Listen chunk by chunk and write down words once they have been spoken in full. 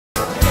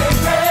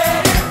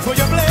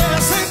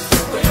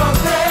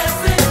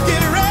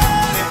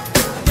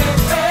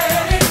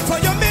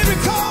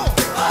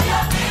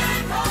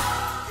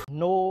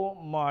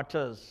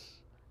Martyrs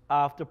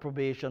after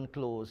probation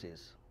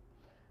closes.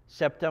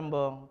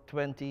 September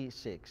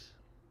 26.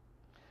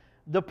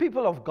 The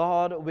people of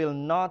God will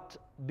not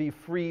be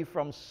free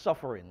from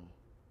suffering,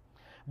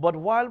 but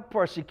while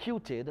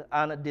persecuted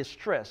and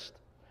distressed,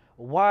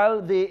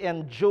 while they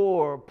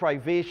endure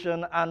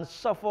privation and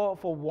suffer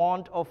for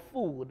want of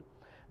food,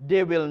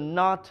 they will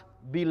not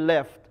be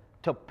left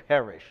to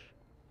perish.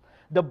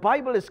 The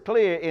Bible is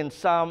clear in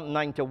Psalm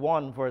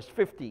 91 verse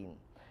 15.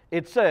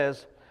 It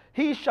says,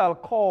 "He shall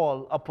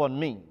call upon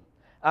me,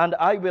 and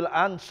I will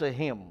answer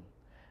him.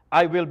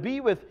 I will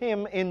be with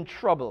him in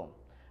trouble.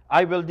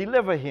 I will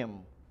deliver him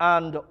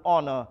and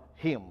honor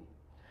him."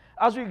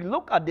 As we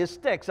look at this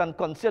text and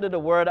consider the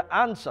word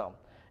answer,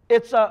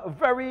 it's a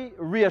very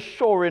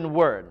reassuring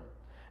word.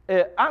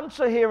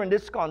 Answer here in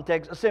this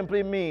context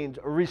simply means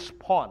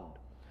respond.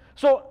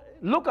 So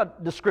look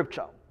at the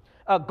scripture.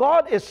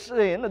 God is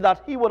saying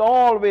that he would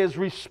always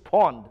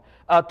respond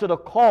to the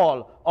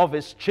call of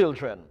his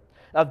children.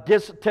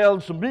 This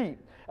tells me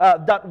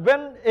that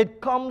when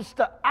it comes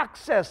to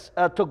access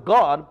to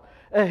God,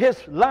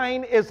 his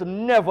line is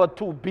never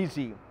too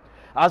busy.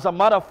 As a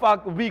matter of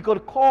fact, we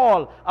could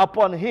call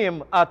upon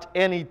him at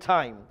any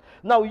time.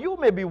 Now, you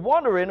may be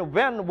wondering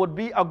when would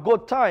be a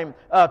good time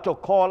to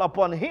call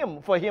upon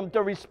him, for him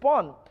to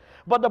respond.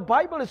 But the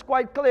Bible is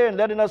quite clear in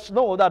letting us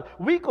know that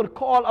we could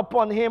call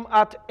upon him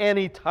at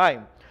any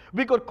time.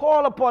 We could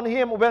call upon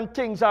him when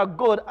things are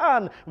good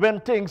and when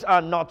things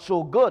are not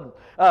so good.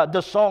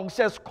 The song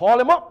says, call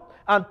him up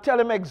and tell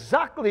him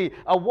exactly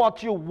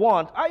what you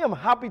want. I am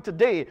happy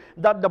today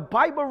that the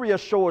Bible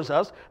reassures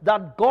us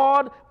that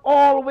God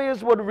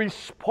always would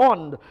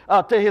respond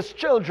to his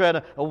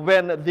children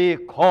when they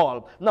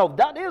call. Now,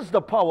 that is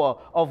the power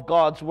of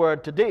God's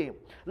word today.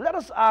 Let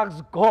us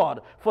ask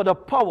God for the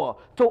power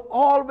to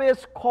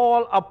always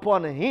call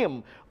upon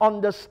him,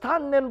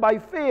 understanding by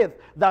faith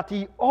that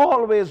he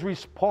always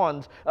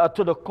responds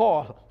to the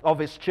call of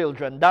his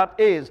children. That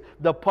is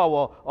the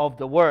power of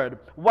the word.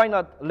 Why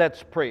not?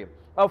 Let's pray.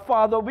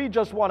 Father, we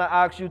just want to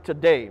ask you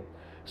today,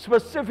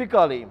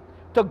 specifically,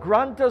 to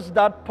grant us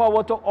that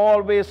power to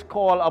always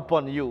call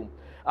upon you,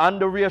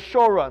 and the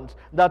reassurance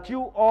that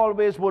you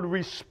always would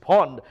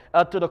respond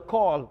to the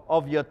call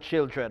of your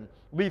children.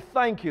 We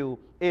thank you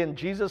in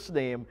Jesus'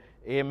 name.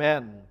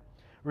 Amen.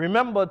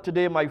 Remember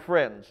today, my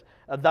friends,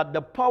 that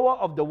the power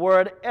of the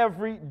word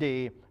every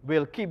day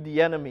will keep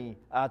the enemy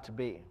at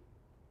bay.